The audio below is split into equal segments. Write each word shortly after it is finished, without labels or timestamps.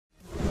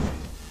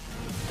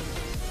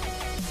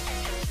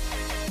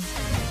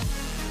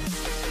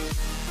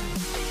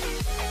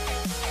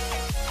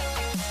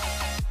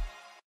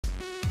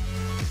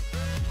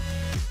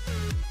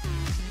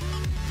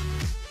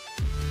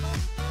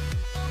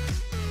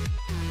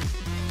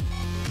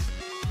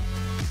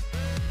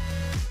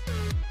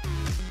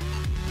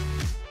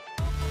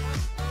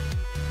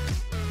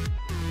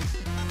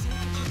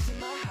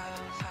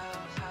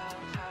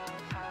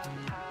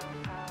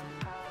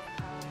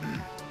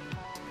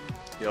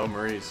Yo,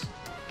 Maurice.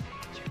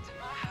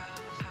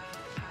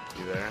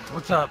 You there?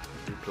 What's up?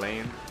 You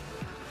playing?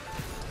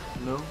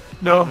 No?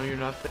 No. No, you're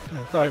not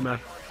there. Sorry, man.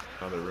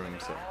 Another room,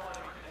 so.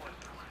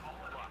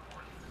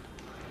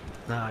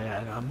 No,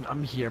 yeah, no,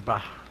 I'm here,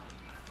 bah.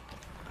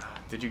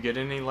 Did you get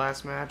any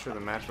last match or the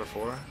match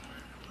before?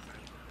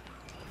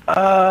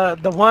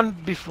 The one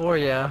before,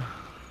 yeah.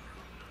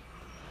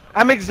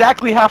 I'm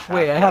exactly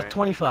halfway. I have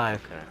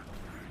 25. Okay.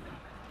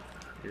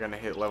 You're gonna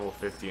hit level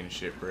 50 and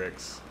shit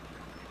bricks.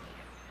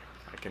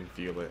 I can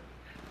feel it.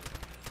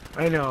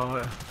 I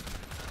know.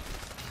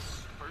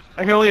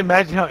 I can only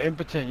imagine how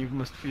impotent you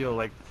must feel.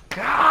 Like,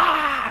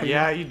 God.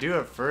 Yeah, you do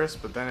at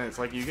first, but then it's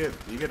like you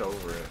get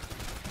over it.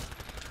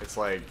 It's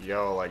like,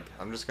 yo, like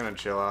I'm just gonna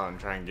chill out and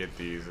try and get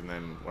these, and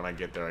then when I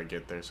get there,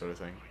 sort of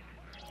thing.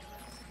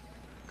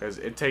 Because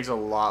it takes a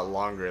lot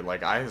longer.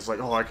 Like I was like,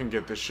 oh, I can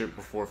get this shit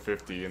before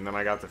 50, and then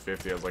I got to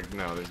 50. I was like,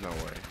 no, there's no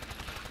way.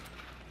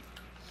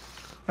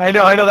 I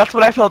know. That's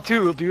what I felt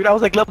too, dude. I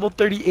was like level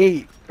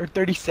 38 or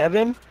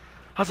 37.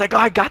 I was like, oh,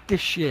 I got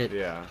this shit.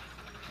 Yeah.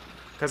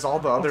 Because all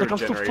the other like,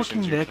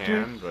 generations you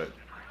can, but...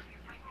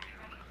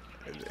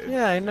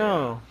 Yeah, I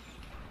know.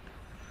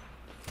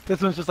 Yeah.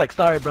 This one's just like,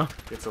 sorry, bro.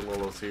 Gets a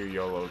little too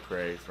Yolo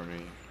Cray for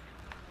me.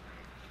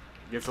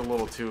 Gets a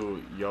little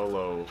too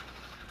Yolo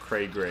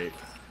Cray Grape.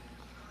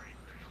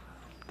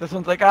 This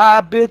one's like,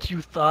 ah, bitch,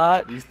 you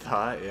thought. You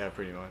thought? Yeah,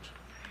 pretty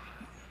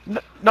much.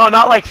 No,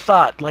 not like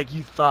thought. Like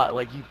you thought.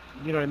 Like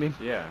you know what I mean?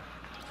 Yeah.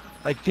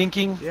 Like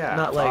thinking. Yeah,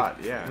 not thought,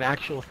 like yeah. an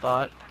actual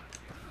thought.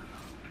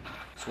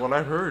 That's what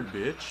I heard,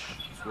 bitch.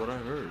 That's what I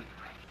heard.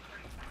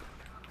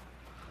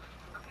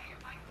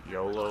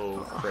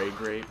 Yolo Cray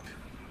Grape.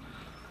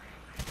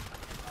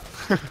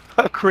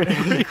 Cray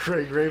Grape.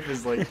 Cray Grape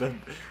is like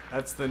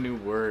that's the new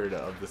word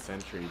of the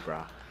century,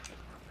 brah.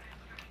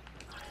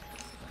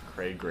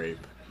 Cray Grape.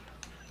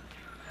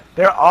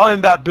 They're all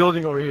in that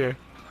building over here.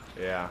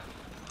 Yeah.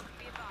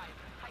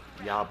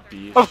 Yeah,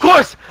 bitch. Of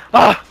course!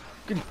 Ah!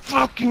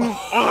 Fucking.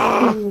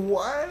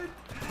 What?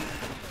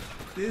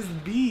 This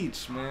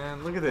beach,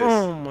 man. Look at this.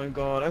 Oh my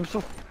god, I'm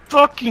so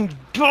fucking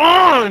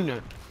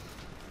done!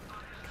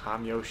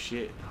 Calm your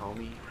shit,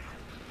 homie.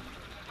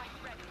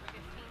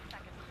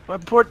 My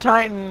poor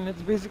Titan,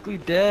 it's basically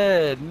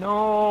dead.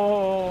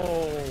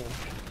 No.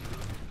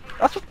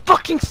 That's what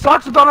fucking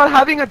sucks about not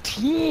having a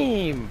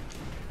team.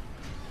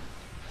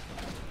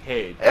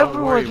 Hey,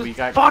 don't worry, Everyone's we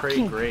got just Cray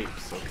fucking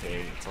Grapes,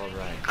 okay? It's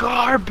alright.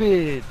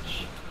 garbage.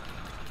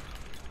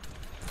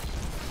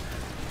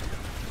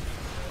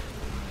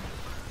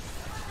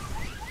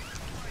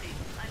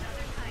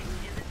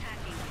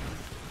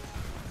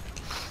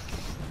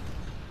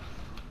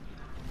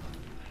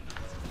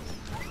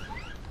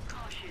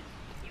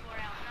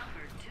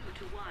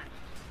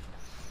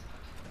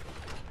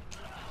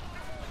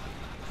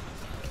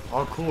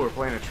 Oh, cool, we're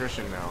playing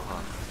attrition now,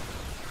 huh?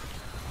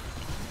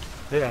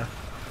 Yeah.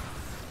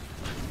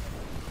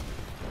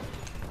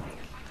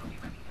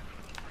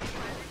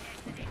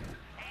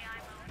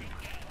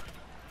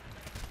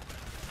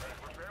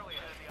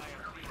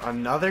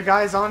 Another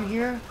guy's on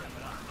here?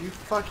 You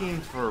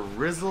fucking for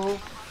Rizzle?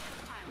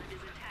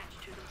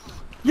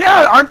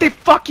 Yeah, aren't they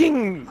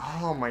fucking...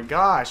 Oh my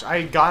gosh,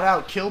 I got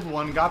out, killed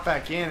one, got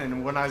back in,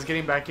 and when I was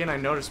getting back in, I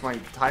noticed my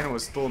Titan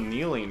was still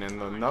kneeling, and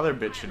another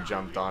bitch had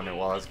jumped on it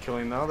while I was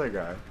killing the other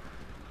guy.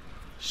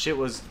 Shit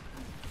was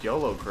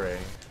Yolo Cray.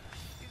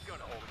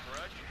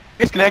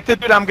 Disconnected,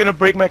 dude, I'm gonna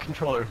break my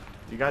controller.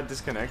 You got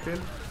disconnected?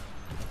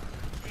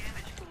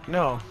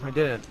 No, I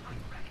didn't.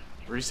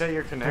 Reset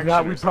your connection. If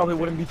not, we probably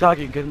wouldn't be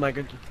talking because my...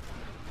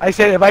 I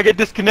said if I get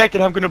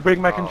disconnected, I'm gonna break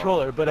my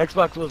controller, but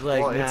Xbox was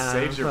like, well, nah, it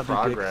saves your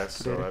progress,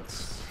 so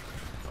that's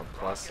a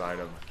plus side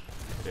of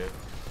it.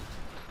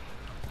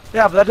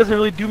 Yeah, but that doesn't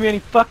really do me any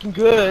fucking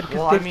good.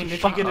 Well, I mean,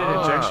 if you get an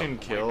ejection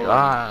kill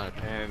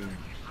and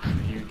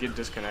you get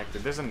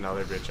disconnected, there's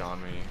another bitch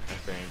on me, I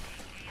think.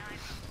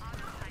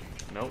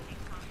 Nope.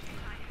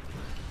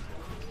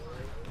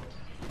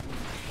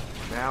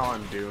 Now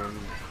I'm doomed.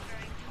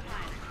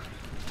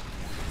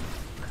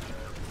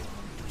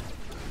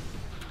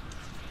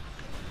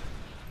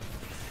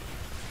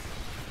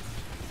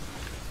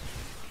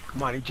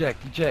 Come on,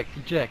 eject, eject,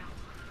 eject.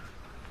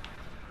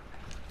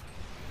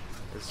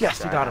 This Yes,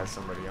 guy you got has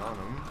him. somebody on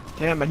him.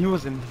 Damn, man, he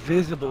was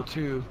invisible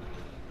too.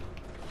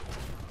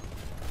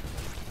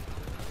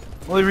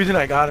 Only reason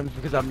I got him is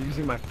because I'm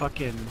using my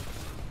fucking...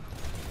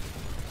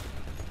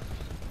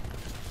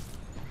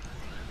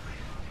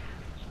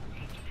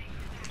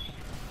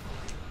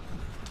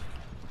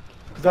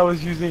 Because I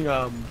was using,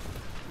 I'm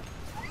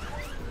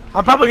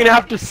probably gonna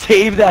have to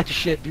save that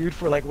shit, dude,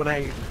 for like when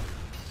I...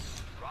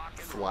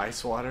 Fly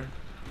swatter?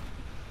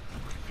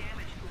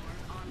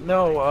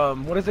 No,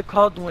 what is it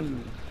called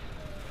when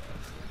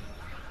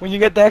you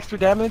get the extra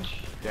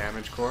damage?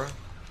 Damage core?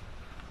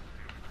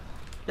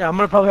 Yeah, I'm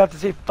gonna probably have to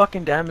save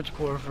fucking damage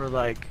core for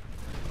like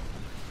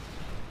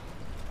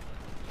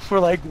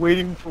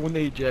waiting for when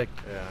they eject.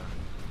 Yeah.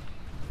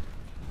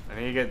 I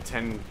need to get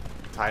 10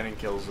 Titan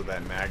kills with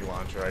that mag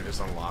launcher. I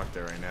just unlocked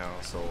it right now,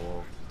 so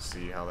we'll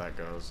see how that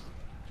goes.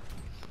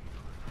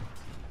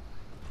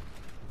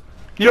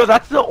 You know,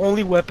 that's the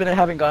only weapon I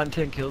haven't gotten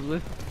 10 kills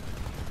with.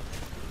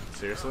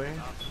 Seriously?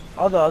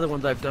 All the other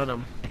ones I've done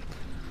them.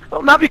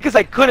 Well, not because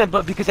I couldn't,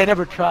 but because I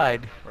never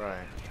tried.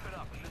 Right.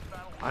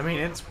 I mean,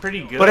 it's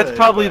pretty good. But it's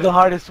probably the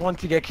hardest one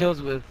to get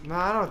kills with. No,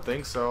 I don't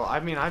think so. I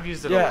mean, I've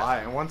used it a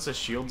lot, and once the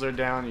shields are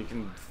down, you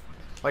can...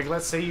 Like,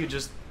 let's say you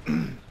just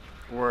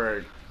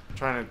were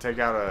trying to take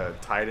out a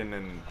Titan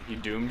and he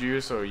doomed you,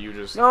 so you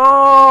just...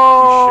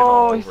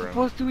 No, he's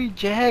supposed to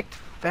eject,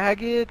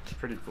 faggot. It's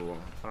pretty cool.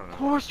 I don't know. Of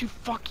course you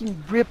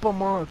fucking rip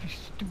him off, you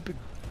stupid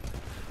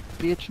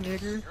bitch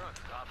nigger.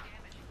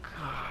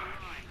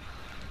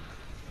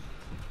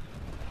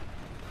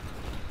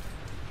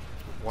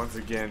 Once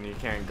again, you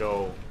can't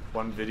go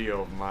one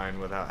video of mine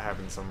without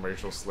having some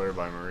racial slur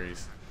by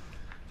Maurice.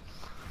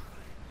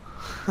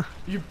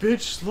 You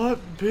bitch, slut,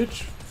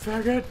 bitch,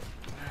 faggot.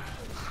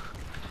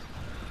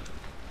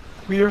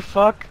 Queer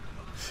fuck?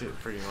 Shit,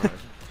 pretty much.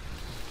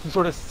 Some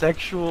sort of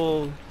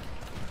sexual...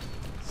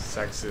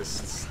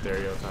 Sexist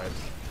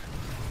stereotypes.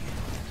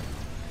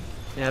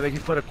 Yeah, making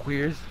fun of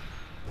queers.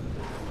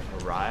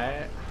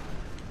 Right?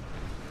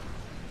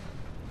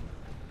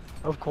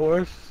 Of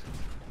course.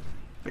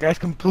 The guy's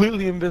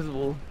completely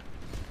invisible.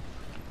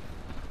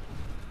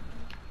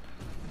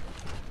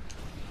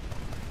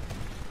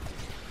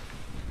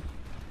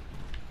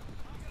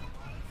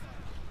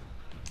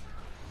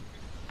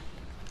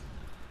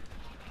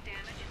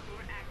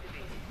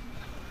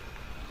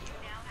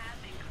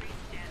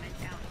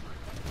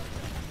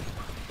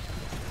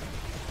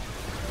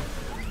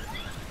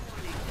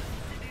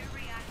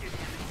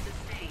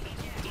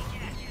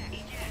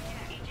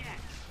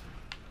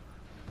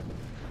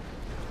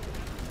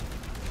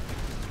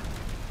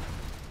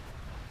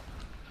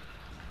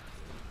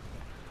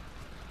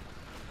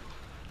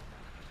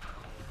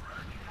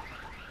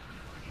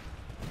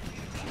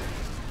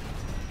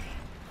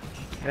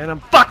 And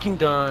I'm fucking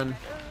done.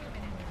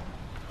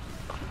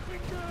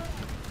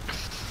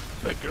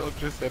 That girl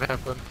just said have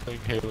fun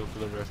playing Halo for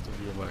the rest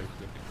of your life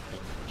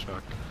in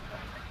shock.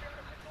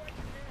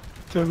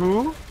 To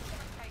who?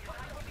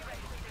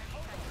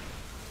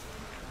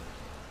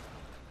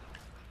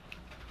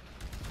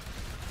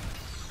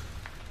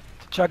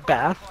 Chuck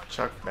Bass?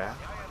 Chuck Bass?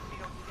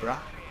 Bruh.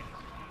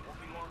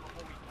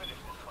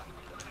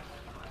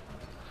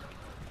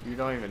 You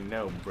don't even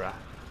know, bruh.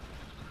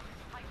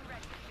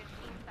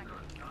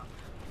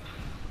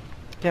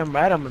 Damn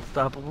right I'm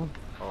unstoppable.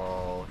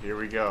 Oh, here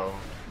we go.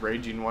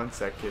 Raging 1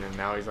 second and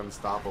now he's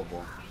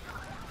unstoppable.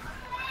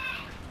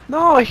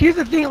 No, here's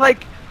the thing,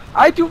 like,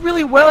 I do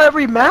really well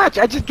every match.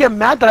 I just get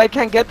mad that I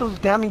can't get those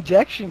damn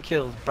ejection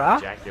kills, bruh.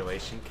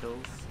 Ejaculation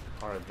kills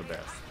are the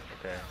best,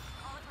 okay?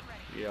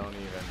 You don't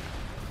even...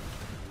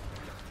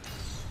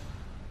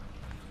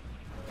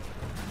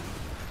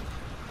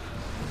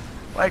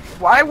 Like,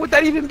 why would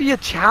that even be a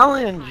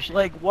challenge?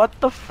 Like, what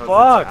the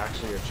fuck? It's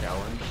actually a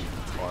challenge.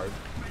 It's hard.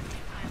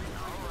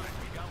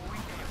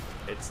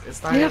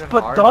 It's not Yes, even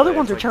but hard, the other but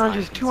ones it's are like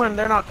challenges too, time-consuming. and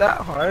they're not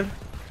that hard.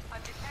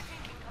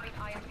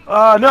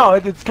 No,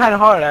 it's kind of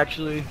hard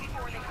actually.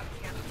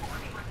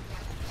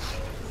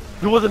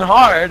 If it wasn't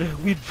hard,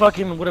 we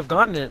fucking would have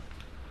gotten it.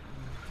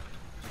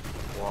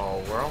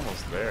 Well, we're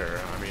almost there.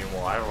 I mean,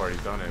 well, I've already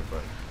done it,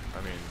 but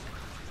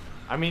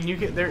I mean, you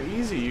get they're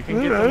easy. You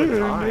can get them with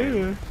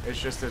time. It's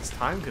just it's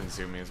time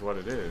consuming, is what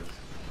it is.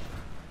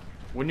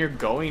 When you're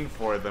going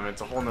for them,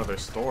 it's a whole nother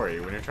story.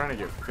 When you're trying to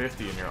get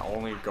 50 and you're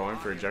only going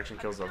for ejection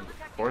kills, of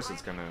course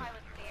it's gonna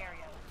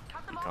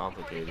be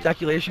complicated.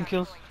 Ejaculation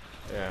kills.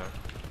 Yeah.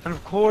 And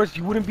of course,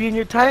 you wouldn't be in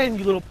your Titan,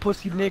 you little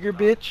pussy nigger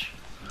bitch.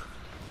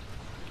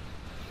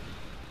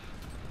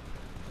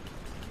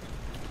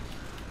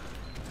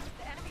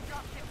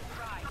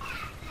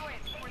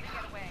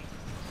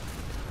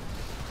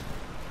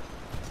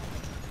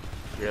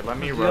 Here, let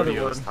me What's the other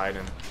rodeo this one?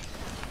 Titan.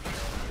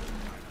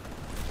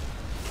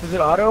 Is it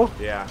auto?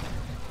 Yeah.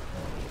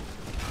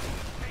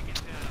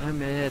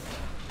 Damn it.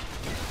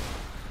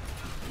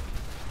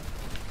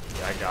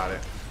 Yeah, I got it.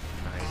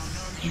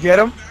 Nice. Did you get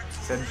him? It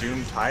said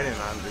Doom Titan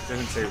on it.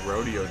 Didn't say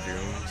Rodeo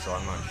Doom, so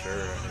I'm not sure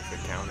if it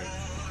counted.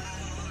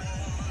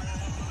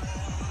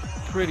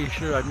 Pretty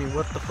sure. I mean,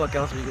 what the fuck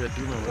else are you gonna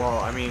do? Well,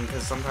 I mean,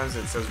 because sometimes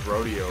it says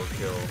Rodeo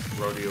Kill,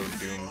 Rodeo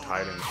Doom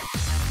Titan.